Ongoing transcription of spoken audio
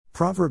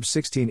Proverbs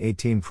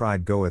 16:18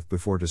 Pride goeth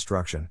before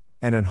destruction,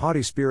 and an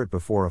haughty spirit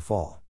before a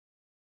fall.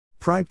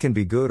 Pride can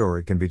be good or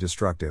it can be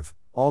destructive,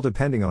 all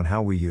depending on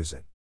how we use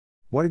it.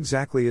 What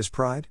exactly is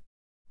pride?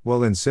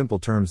 Well, in simple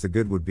terms, the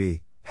good would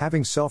be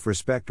having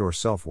self-respect or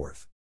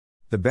self-worth.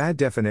 The bad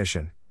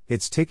definition,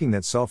 it's taking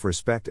that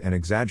self-respect and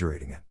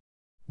exaggerating it.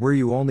 Where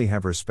you only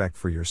have respect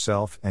for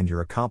yourself and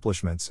your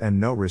accomplishments and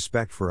no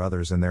respect for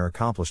others and their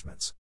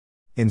accomplishments.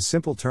 In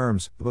simple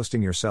terms,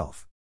 boasting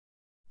yourself.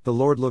 The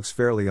Lord looks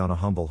fairly on a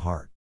humble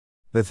heart.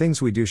 The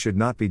things we do should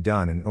not be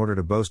done in order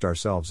to boast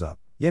ourselves up,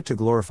 yet to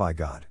glorify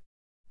God.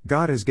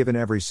 God has given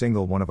every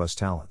single one of us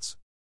talents.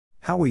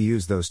 How we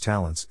use those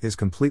talents is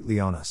completely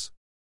on us.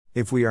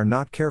 If we are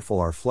not careful,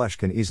 our flesh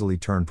can easily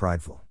turn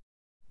prideful.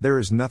 There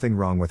is nothing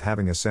wrong with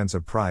having a sense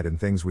of pride in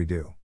things we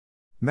do.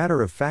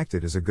 Matter of fact,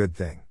 it is a good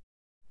thing.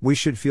 We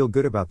should feel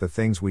good about the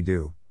things we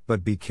do,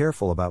 but be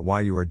careful about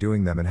why you are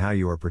doing them and how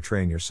you are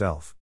portraying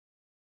yourself.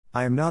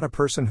 I am not a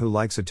person who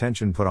likes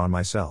attention put on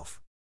myself.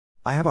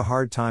 I have a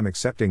hard time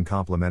accepting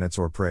compliments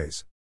or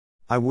praise.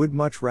 I would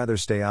much rather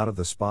stay out of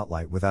the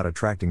spotlight without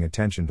attracting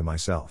attention to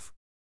myself.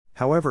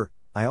 However,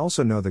 I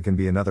also know there can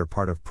be another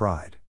part of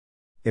pride.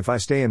 If I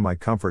stay in my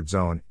comfort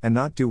zone and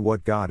not do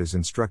what God is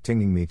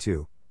instructing me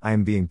to, I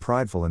am being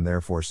prideful and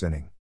therefore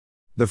sinning.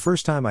 The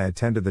first time I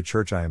attended the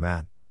church I am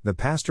at, the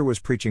pastor was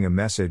preaching a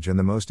message, and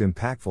the most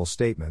impactful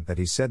statement that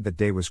he said that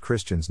day was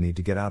Christians need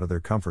to get out of their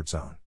comfort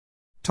zone.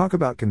 Talk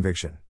about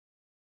conviction.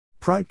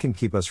 Pride can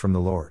keep us from the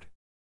Lord.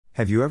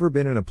 Have you ever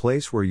been in a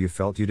place where you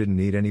felt you didn't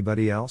need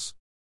anybody else?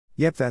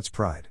 Yep, that's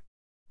pride.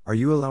 Are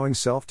you allowing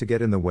self to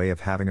get in the way of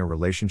having a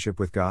relationship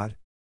with God?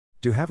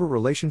 Do you have a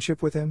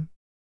relationship with Him?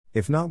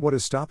 If not, what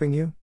is stopping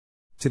you?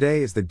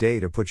 Today is the day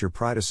to put your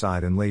pride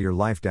aside and lay your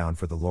life down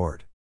for the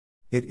Lord.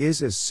 It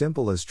is as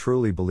simple as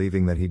truly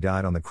believing that He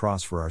died on the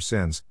cross for our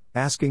sins,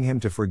 asking Him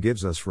to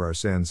forgive us for our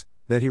sins,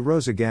 that He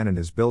rose again and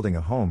is building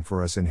a home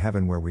for us in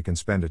heaven where we can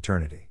spend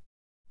eternity.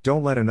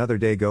 Don't let another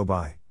day go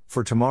by,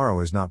 for tomorrow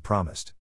is not promised.